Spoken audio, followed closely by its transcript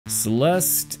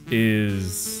Celeste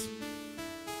is...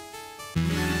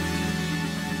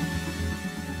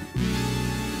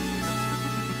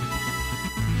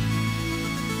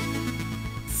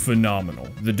 phenomenal.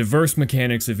 The diverse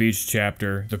mechanics of each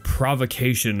chapter, the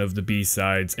provocation of the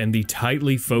B-sides, and the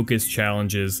tightly focused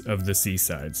challenges of the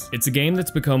C-sides. It's a game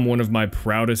that's become one of my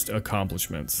proudest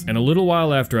accomplishments. And a little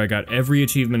while after I got every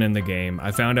achievement in the game, I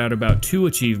found out about 2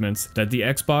 achievements that the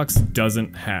Xbox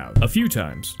doesn't have. A few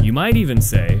times. You might even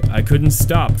say I couldn't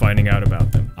stop finding out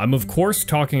about them. I'm of course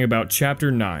talking about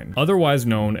Chapter 9, otherwise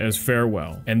known as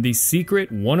Farewell, and the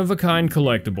secret, one-of-a-kind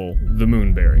collectible, the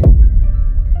Moonberry.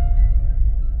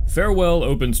 Farewell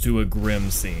opens to a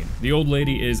grim scene. The old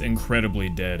lady is incredibly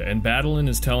dead, and Madeline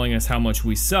is telling us how much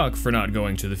we suck for not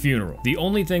going to the funeral. The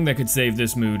only thing that could save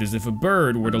this mood is if a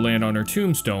bird were to land on her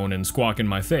tombstone and squawk in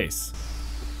my face.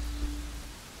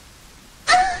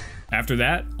 After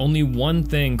that, only one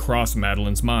thing crossed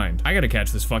Madeline's mind. I gotta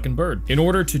catch this fucking bird. In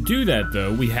order to do that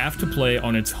though, we have to play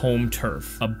on its home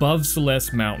turf, above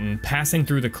Celeste Mountain, passing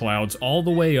through the clouds all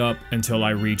the way up until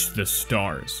I reach the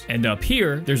stars. And up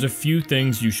here, there's a few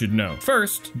things you should know.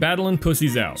 First, Madeline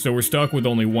pussies out, so we're stuck with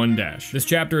only one dash. This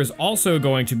chapter is also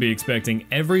going to be expecting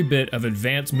every bit of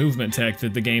advanced movement tech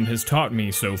that the game has taught me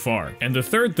so far. And the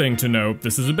third thing to note,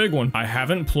 this is a big one, I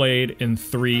haven't played in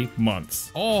 3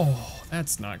 months. Oh.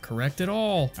 That's not correct at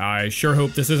all. I sure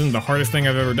hope this isn't the hardest thing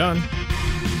I've ever done.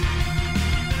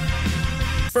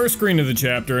 First screen of the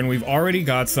chapter, and we've already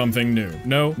got something new.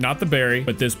 No, not the berry,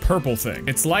 but this purple thing.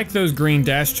 It's like those green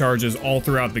dash charges all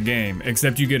throughout the game,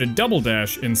 except you get a double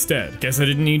dash instead. Guess I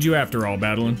didn't need you after all,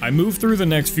 Madeline. I moved through the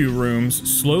next few rooms,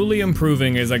 slowly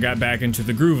improving as I got back into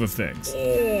the groove of things.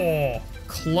 Oh.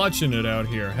 Clutching it out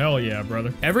here. Hell yeah,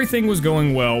 brother. Everything was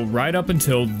going well right up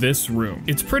until this room.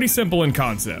 It's pretty simple in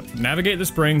concept. Navigate the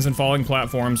springs and falling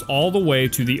platforms all the way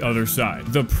to the other side.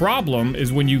 The problem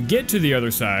is when you get to the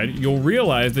other side, you'll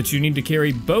realize that you need to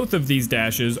carry both of these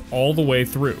dashes all the way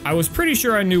through. I was pretty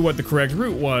sure I knew what the correct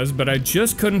route was, but I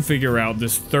just couldn't figure out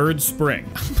this third spring.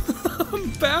 I'm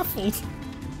baffled.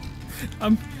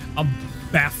 I'm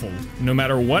baffled. No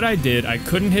matter what I did, I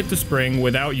couldn't hit the spring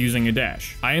without using a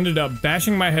dash. I ended up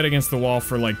bashing my head against the wall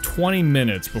for like 20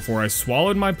 minutes before I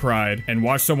swallowed my pride and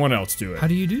watched someone else do it. How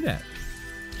do you do that?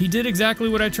 He did exactly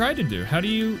what I tried to do. How do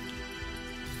you...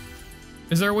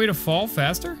 Is there a way to fall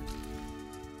faster?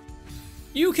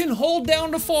 You can hold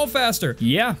down to fall faster.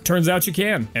 Yeah, turns out you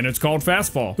can. And it's called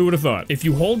fast fall. Who would have thought? If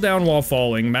you hold down while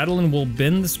falling, Madeline will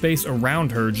bend the space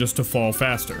around her just to fall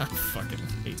faster. I fucking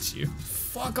hate you.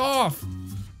 Fuck off.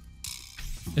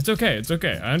 It's okay, it's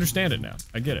okay. I understand it now.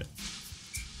 I get it.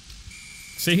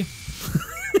 See?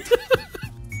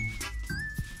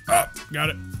 Oh, got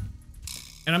it.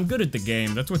 And I'm good at the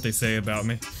game. That's what they say about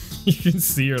me. You can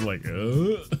see her like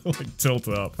tilt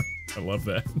up. I love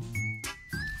that.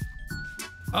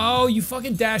 Oh, you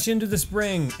fucking dash into the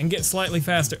spring and get slightly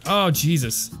faster. Oh,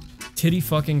 Jesus. Titty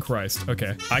fucking Christ.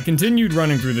 Okay. I continued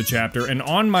running through the chapter, and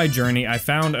on my journey, I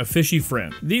found a fishy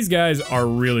friend. These guys are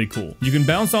really cool. You can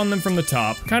bounce on them from the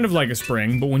top, kind of like a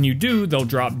spring, but when you do, they'll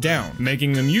drop down,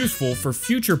 making them useful for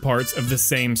future parts of the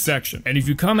same section. And if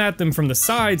you come at them from the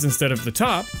sides instead of the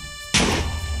top,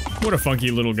 what a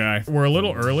funky little guy. We're a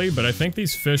little early, but I think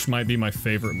these fish might be my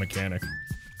favorite mechanic.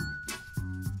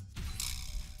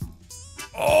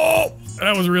 Oh,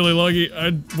 that was really lucky.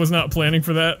 I was not planning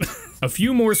for that. A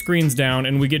few more screens down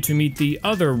and we get to meet the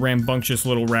other rambunctious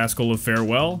little rascal of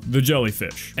Farewell, the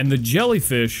jellyfish. And the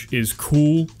jellyfish is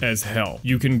cool as hell.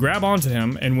 You can grab onto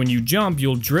him, and when you jump,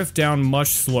 you'll drift down much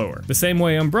slower. The same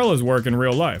way umbrellas work in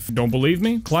real life. Don't believe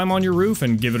me? Climb on your roof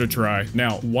and give it a try.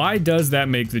 Now, why does that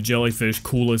make the jellyfish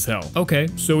cool as hell? Okay,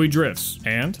 so he drifts.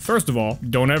 And, first of all,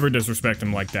 don't ever disrespect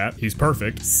him like that. He's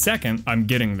perfect. Second, I'm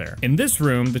getting there. In this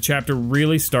room, the chapter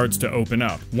really starts to open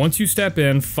up. Once you step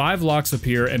in, 5 locks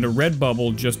appear and a red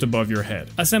bubble just above your head.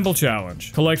 A simple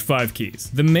challenge. Collect 5 keys.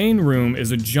 The main room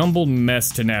is a jumbled mess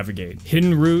to navigate.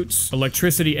 Hidden routes,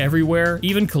 electricity everywhere,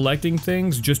 even collecting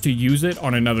things just to use it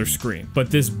on another screen. But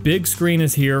this big screen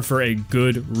is here for a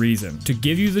good reason. To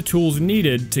give you the tools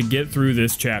needed to get through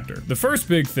this chapter. The first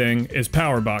big thing is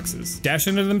power boxes. Dash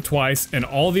into them twice and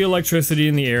all the electricity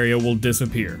in the area will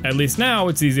disappear. At least now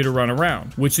it's easy to run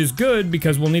around, which is good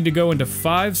because we'll need to go into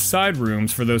 5 side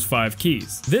rooms for those 5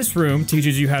 keys. This room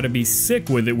teaches you how to be sick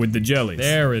with it with the jellies.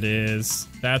 There it is.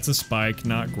 That's a spike,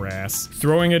 not grass.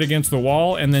 Throwing it against the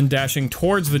wall and then dashing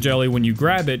towards the jelly when you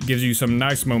grab it gives you some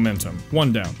nice momentum.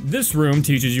 1 down. This room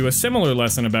teaches you a similar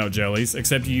lesson about jellies,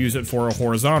 except you use it for a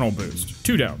horizontal boost.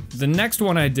 2 down. The next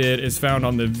one I did is found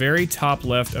on the very top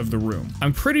left of the room.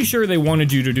 I'm pretty sure they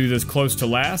wanted you to do this close to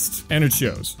last, and it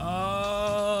shows.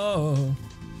 Oh.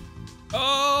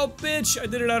 Oh, bitch, I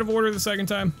did it out of order the second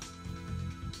time.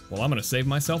 Well, I'm gonna save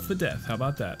myself the death. How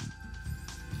about that?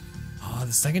 Oh,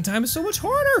 the second time is so much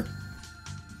harder.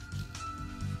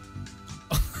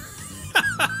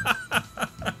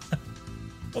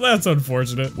 Well, that's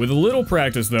unfortunate. With a little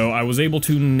practice, though, I was able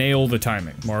to nail the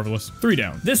timing. Marvelous. 3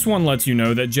 down. This one lets you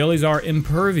know that jellies are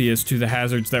impervious to the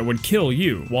hazards that would kill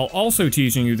you, while also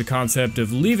teaching you the concept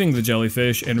of leaving the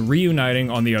jellyfish and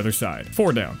reuniting on the other side.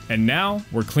 4 down. And now,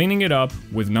 we're cleaning it up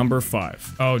with number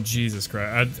 5. Oh, Jesus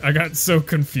Christ. I got so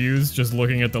confused just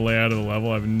looking at the layout of the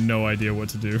level. I have no idea what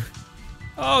to do.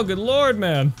 Oh, good lord,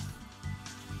 man.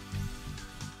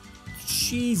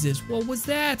 Jesus, what was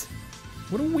that?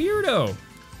 What a weirdo.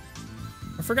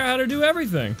 I forgot how to do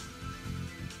everything.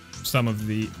 Some of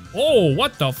the... Oh,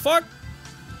 what the fuck?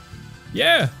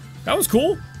 Yeah, that was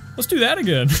cool. Let's do that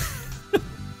again.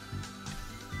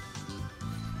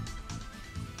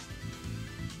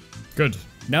 Good.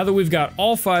 Now that we've got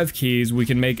all 5 keys, we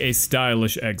can make a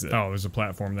stylish exit. Oh, there's a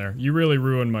platform there. You really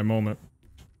ruined my moment.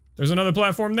 There's another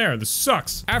platform there. This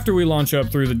sucks. After we launch up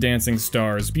through the dancing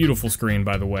stars, beautiful screen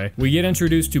by the way, we get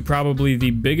introduced to probably the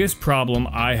biggest problem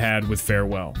I had with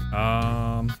Farewell.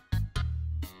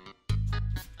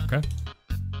 Okay.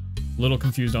 Little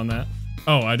confused on that.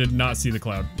 Oh, I did not see the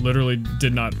cloud. Literally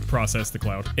did not process the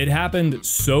cloud. It happened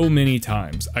so many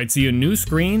times. I'd see a new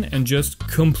screen and just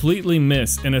completely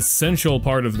miss an essential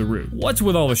part of the route. What's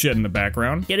with all the shit in the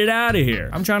background? Get it out of here.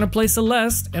 I'm trying to play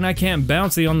Celeste and I can't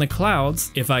bouncy on the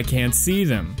clouds if I can't see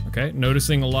them. Okay,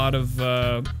 noticing a lot of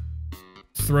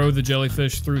throw the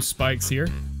jellyfish through spikes here.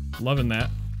 Loving that.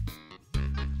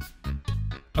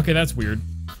 Okay, that's weird.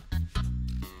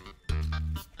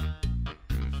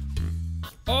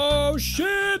 Oh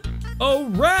shit! A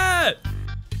rat!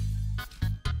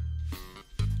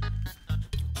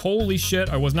 Holy shit,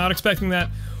 I was not expecting that.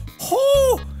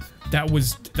 Oh! That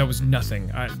was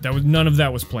nothing. None of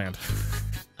that was planned.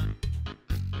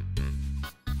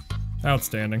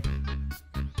 Outstanding.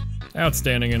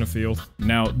 Outstanding in a field.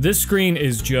 Now, this screen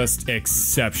is just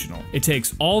exceptional. It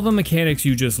takes all the mechanics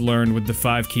you just learned with the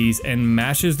 5 keys and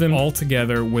mashes them all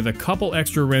together with a couple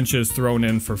extra wrenches thrown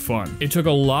in for fun. It took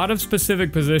a lot of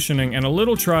specific positioning and a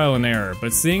little trial and error,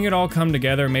 but seeing it all come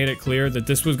together made it clear that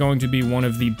this was going to be one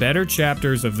of the better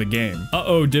chapters of the game.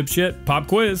 Uh-oh, dipshit. Pop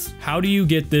quiz. How do you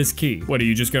get this key? What, are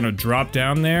you just gonna drop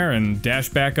down there and dash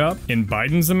back up? In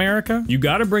Biden's America? You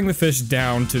gotta bring the fish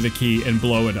down to the key and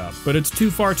blow it up, but it's too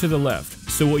far to the left.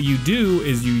 So what you do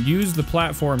is you use the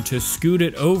platform to scoot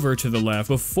it over to the left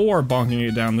before bonking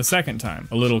it down the second time.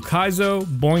 A little kaizo,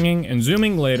 boinging, and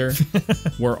zooming later,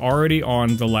 we're already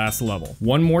on the last level.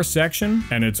 One more section,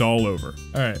 and it's all over.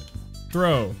 All right,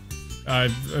 throw. I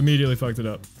immediately fucked it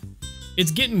up.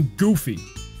 It's getting goofy.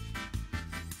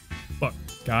 Fuck,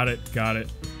 got it, got it.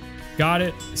 Got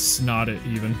it, snot it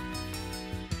even.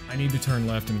 I need to turn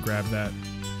left and grab that,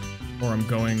 or I'm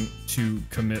going to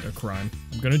commit a crime.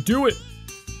 I'm gonna do it!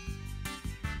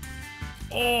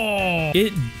 Oh!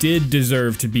 It did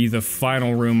deserve to be the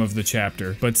final room of the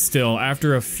chapter, but still,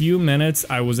 after a few minutes,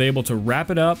 I was able to wrap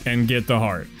it up and get the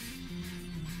heart.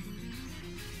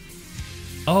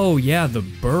 Oh yeah, the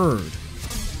bird.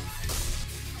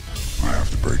 I have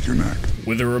to break your neck.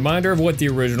 With a reminder of what the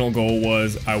original goal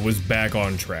was, I was back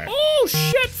on track. Oh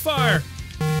shit, fire!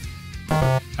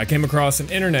 I came across an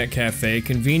internet cafe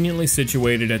conveniently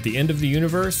situated at the end of the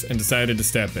universe and decided to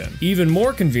step in. Even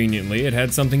more conveniently, it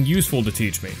had something useful to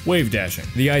teach me: wave dashing.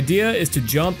 The idea is to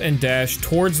jump and dash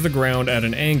towards the ground at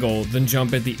an angle, then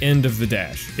jump at the end of the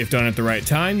dash. If done at the right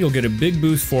time, you'll get a big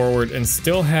boost forward and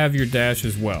still have your dash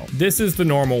as well. This is the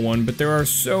normal one, but there are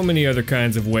so many other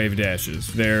kinds of wave dashes.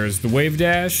 There's the wave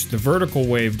dash, the vertical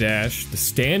wave dash, the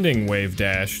standing wave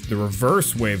dash, the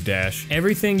reverse wave dash,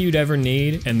 everything you'd ever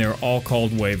need, and they're all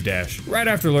called wave dash. Right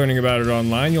after learning about it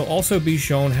online, you'll also be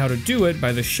shown how to do it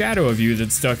by the shadow of you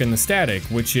that's stuck in the static,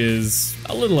 which is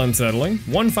a little unsettling.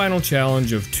 One final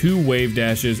challenge of 2 wave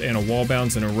dashes and a wall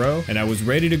bounce in a row, and I was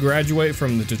ready to graduate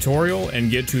from the tutorial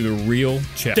and get to the real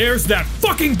challenge. There's that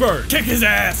fucking bird! Kick his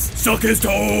ass! Suck his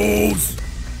toes!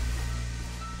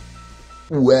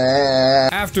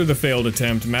 After the failed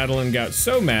attempt, Madeline got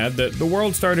so mad that the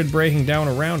world started breaking down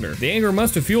around her. The anger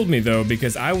must have fueled me though,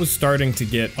 because I was starting to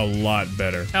get a lot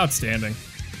better. Outstanding.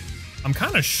 I'm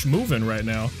kind of schmoovin' right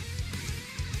now.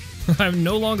 I'm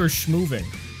no longer schmooving.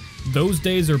 Those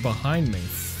days are behind me.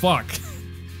 Fuck.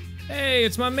 Hey,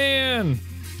 it's my man!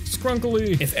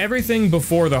 Scrunkly. If everything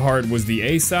before the heart was the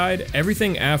A side,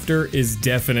 everything after is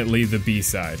definitely the B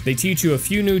side. They teach you a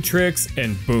few new tricks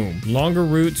and boom. Longer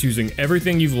routes using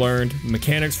everything you've learned,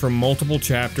 mechanics from multiple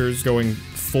chapters, going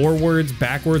forwards,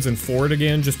 backwards, and forward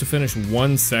again just to finish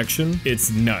one section,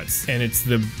 it's nuts. And it's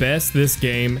the best this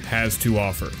game has to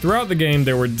offer. Throughout the game,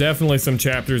 there were definitely some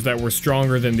chapters that were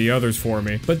stronger than the others for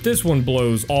me, but this one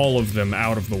blows all of them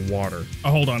out of the water.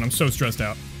 Oh, hold on, I'm so stressed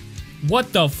out.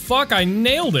 What the fuck? I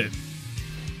nailed it!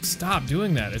 Stop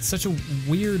doing that. It's such a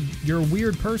weird, you're a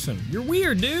weird person. You're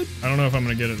weird, dude. I don't know if I'm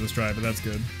gonna get it this try, but that's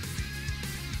good.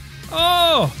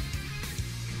 Oh!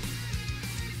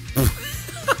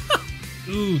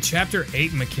 Ooh, chapter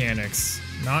 8 mechanics.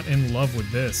 Not in love with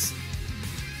this.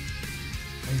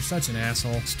 Oh, you're such an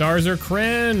asshole. Stars are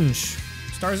cringe.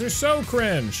 Stars are so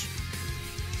cringe.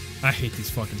 I hate these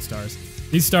fucking stars.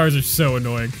 These stars are so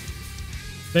annoying.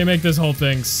 They make this whole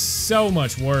thing so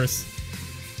much worse.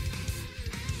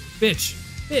 Bitch.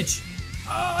 Bitch.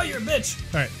 Oh, you're a bitch.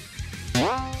 Alright.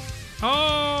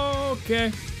 Oh,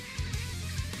 okay.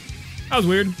 That was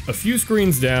weird. A few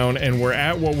screens down, and we're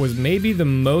at what was maybe the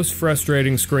most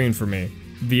frustrating screen for me.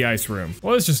 The ice room.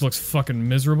 Well, this just looks fucking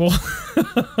miserable.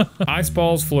 Ice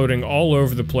balls floating all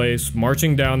over the place,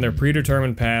 marching down their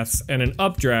predetermined paths, and an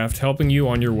updraft helping you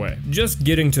on your way. Just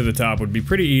getting to the top would be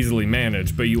pretty easily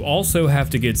managed, but you also have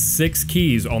to get 6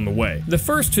 keys on the way. The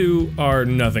first 2 are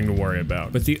nothing to worry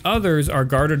about, but the others are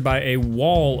guarded by a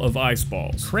wall of ice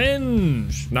balls.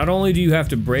 Cringe! Not only do you have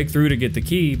to break through to get the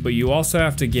key, but you also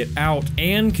have to get out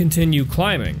and continue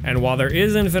climbing. And while there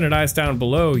is infinite ice down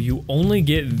below, you only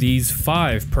get these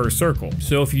 5 per circle.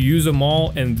 So if you use them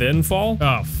all and then fall,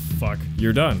 oh fuck,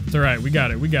 you're done. It's alright, we got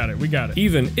it, we got it, we got it.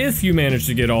 Even if you manage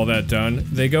to get all that done,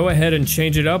 they go ahead and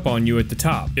change it up on you at the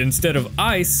top. Instead of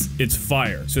ice, it's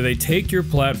fire. So they take your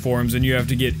platforms and you have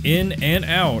to get in and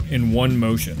out in one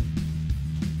motion.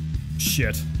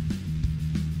 Shit.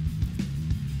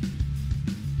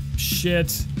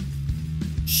 Shit.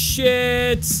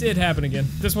 Shit! It happened again.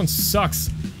 This one sucks.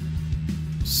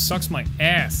 Sucks my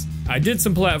ass. I did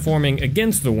some platforming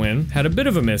against the wind, had a bit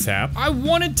of a mishap. I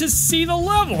wanted to see the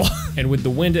level! And with the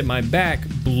wind at my back,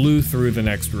 blew through the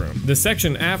next room. The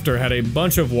section after had a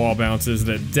bunch of wall bounces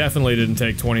that definitely didn't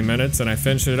take 20 minutes, and I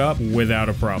finished it up without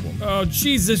a problem. Oh,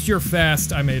 Jesus, you're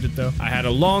fast. I made it, though. I had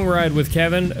a long ride with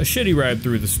Kevin, a shitty ride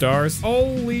through the stars.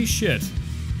 Holy shit.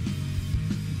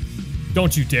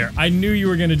 Don't you dare. I knew you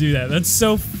were gonna do that. That's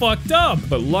so fucked up.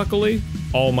 But luckily,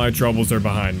 all my troubles are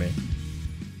behind me.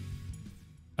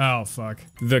 Oh, fuck.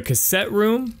 The cassette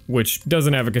room, which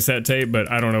doesn't have a cassette tape,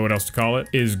 but I don't know what else to call it,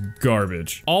 is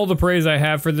garbage. All the praise I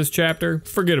have for this chapter,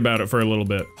 forget about it for a little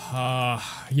bit.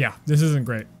 Yeah, this isn't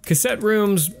great. Cassette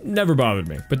rooms never bothered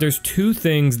me, but there's 2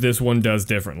 things this one does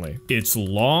differently. It's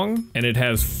long, and it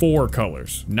has 4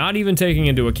 colors, not even taking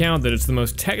into account that it's the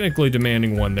most technically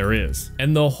demanding one there is.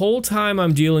 And the whole time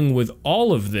I'm dealing with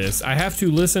all of this, I have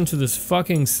to listen to this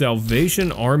fucking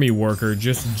Salvation Army worker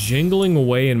just jingling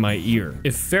away in my ear.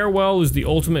 If Farewell is the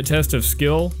ultimate test of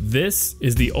skill, this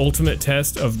is the ultimate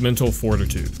test of mental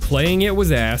fortitude. Playing it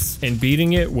was ass, and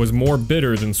beating it was more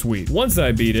bitter than sweet. Once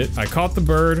I beat it, I caught the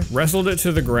bird, wrestled it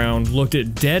to the ground, looked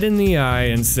it dead in the eye,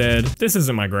 and said, "This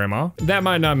isn't my grandma." That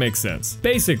might not make sense.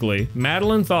 Basically,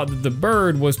 Madeline thought that the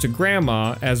bird was to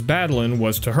grandma as Madeline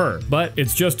was to her. But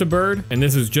it's just a bird, and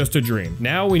this is just a dream.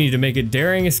 Now we need to make a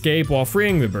daring escape while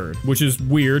freeing the bird, which is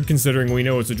weird considering we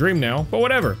know it's a dream now, but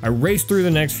whatever. I raced through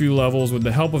the next few levels with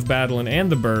the help of Madeline and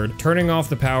the bird, turning off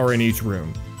the power in each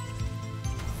room.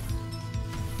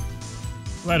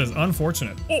 That is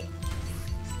unfortunate. Oh!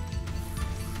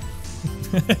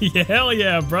 Yeah, hell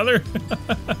yeah, brother.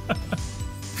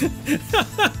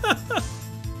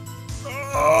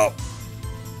 Oh!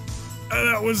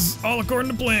 That was all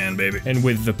according to plan, baby. And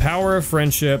with the power of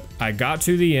friendship, I got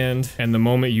to the end, and the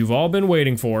moment you've all been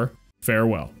waiting for,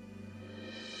 farewell.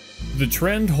 The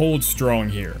trend holds strong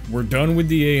here. We're done with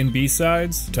the A and B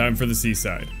sides, time for the C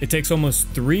side. It takes almost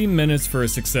 3 minutes for a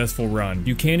successful run.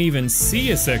 You can't even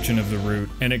see a section of the route,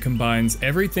 and it combines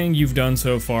everything you've done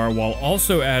so far while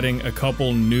also adding a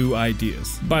couple new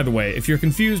ideas. By the way, if you're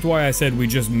confused why I said we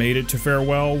just made it to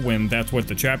Farewell when that's what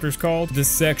the chapter's called, this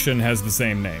section has the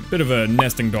same name. Bit of a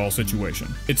nesting doll situation.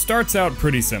 It starts out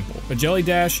pretty simple. A jelly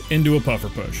dash into a puffer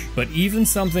push. But even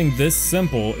something this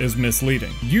simple is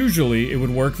misleading. Usually it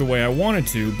would work the way I wanted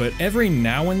to, but every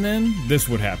now and then, this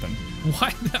would happen.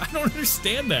 Why? I don't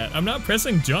understand that. I'm not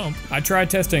pressing jump. I tried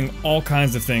testing all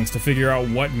kinds of things to figure out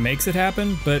what makes it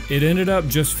happen, but it ended up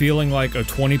just feeling like a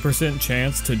 20%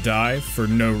 chance to die for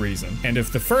no reason. And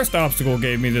if the first obstacle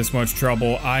gave me this much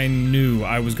trouble, I knew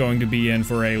I was going to be in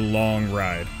for a long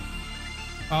ride.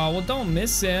 Oh, well, don't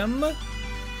miss him.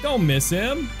 Don't miss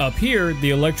him. Up here, the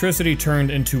electricity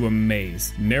turned into a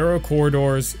maze. Narrow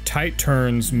corridors, tight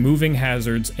turns, moving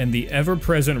hazards, and the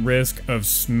ever-present risk of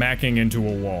smacking into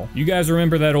a wall. You guys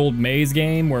remember that old maze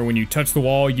game where when you touch the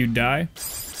wall, you'd die?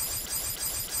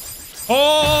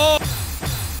 Oh!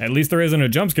 At least there isn't a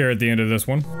jump scare at the end of this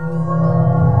one.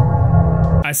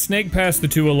 I snake past the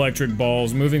two electric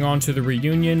balls, moving on to the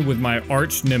reunion with my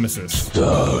arch nemesis.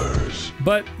 Stars.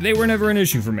 But they were never an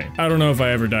issue for me. I don't know if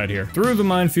I ever died here. Through the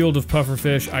minefield of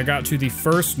pufferfish, I got to the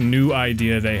first new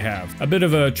idea they have. A bit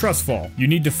of a trust fall. You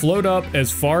need to float up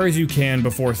as far as you can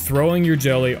before throwing your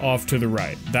jelly off to the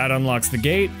right. That unlocks the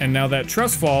gate, and now that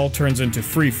trust fall turns into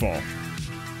free fall.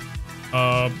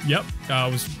 Yep.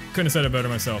 Couldn't have said it better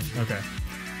myself. Okay.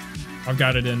 I've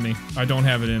got it in me. I don't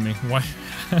have it in me. Why?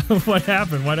 What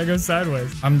happened? Why'd I go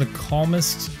sideways? I'm the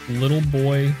calmest little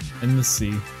boy in the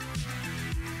sea.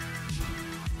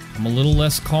 I'm a little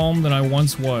less calm than I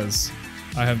once was.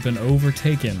 I have been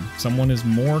overtaken. Someone is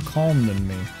more calm than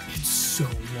me. It's so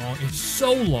long. It's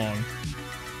so long.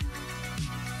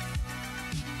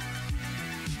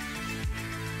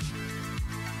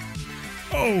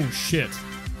 Oh, shit.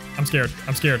 I'm scared.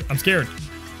 I'm scared. I'm scared.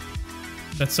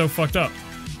 That's so fucked up.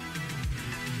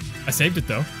 I saved it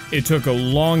though. It took a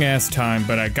long ass time,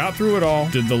 but I got through it all,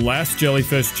 did the last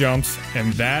jellyfish jumps,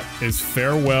 and that is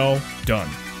farewell done.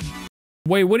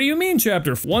 Wait, what do you mean,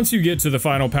 chapter? Once you get to the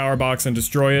final power box and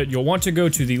destroy it, you'll want to go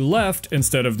to the left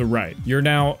instead of the right. You're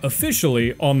now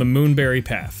officially on the Moonberry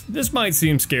path. This might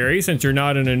seem scary since you're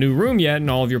not in a new room yet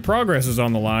and all of your progress is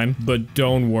on the line, but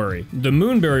don't worry. The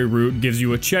Moonberry route gives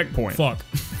you a checkpoint. Fuck.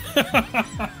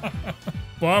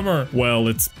 Bummer. Well,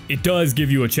 it does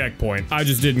give you a checkpoint. I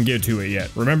just didn't get to it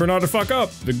yet. Remember not to fuck up.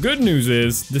 The good news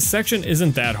is, this section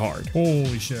isn't that hard.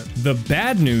 Holy shit. The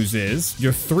bad news is,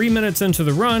 you're 3 minutes into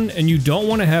the run and you don't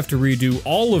want to have to redo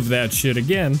all of that shit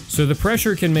again, so the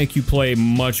pressure can make you play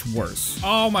much worse.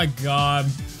 Oh my god.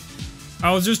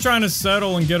 I was just trying to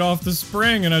settle and get off the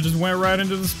spring and I just went right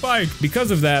into the spike. Because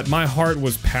of that, my heart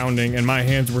was pounding and my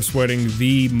hands were sweating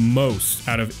the most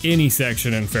out of any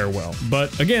section in Farewell.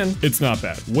 But again, it's not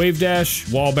bad. Wave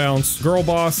dash, wall bounce, girl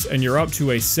boss, and you're up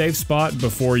to a safe spot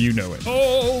before you know it.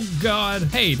 Oh god.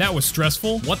 Hey, that was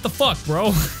stressful. What the fuck,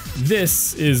 bro?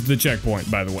 This is the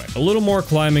checkpoint, by the way. A little more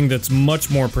climbing that's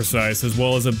much more precise, as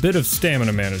well as a bit of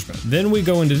stamina management. Then we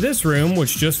go into this room,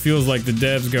 which just feels like the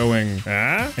devs going,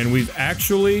 ah? And we've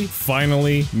actually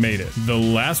finally made it. The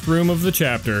last room of the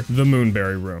chapter, the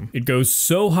Moonberry room. It goes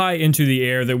so high into the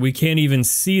air that we can't even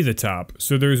see the top,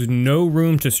 so there's no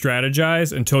room to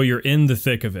strategize until you're in the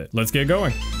thick of it. Let's get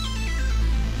going.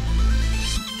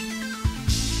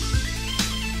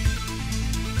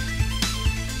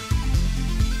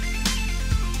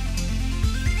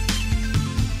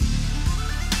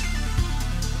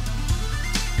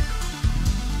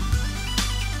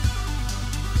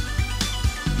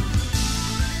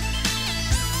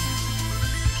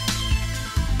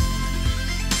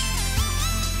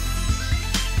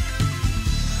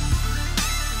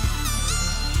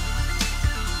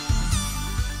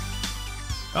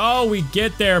 Oh, we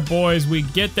get there, boys. We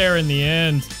get there in the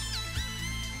end.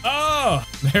 Oh,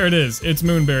 there it is. It's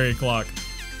Moonberry Clock.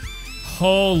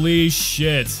 Holy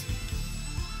shit.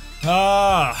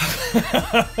 Ah.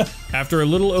 After a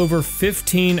little over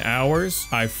 15 hours,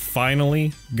 I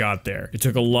finally got there. It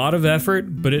took a lot of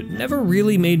effort, but it never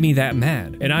really made me that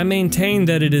mad. And I maintain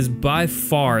that it is by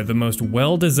far the most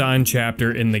well-designed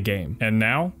chapter in the game. And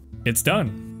now, it's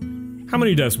done. How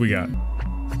many deaths we got?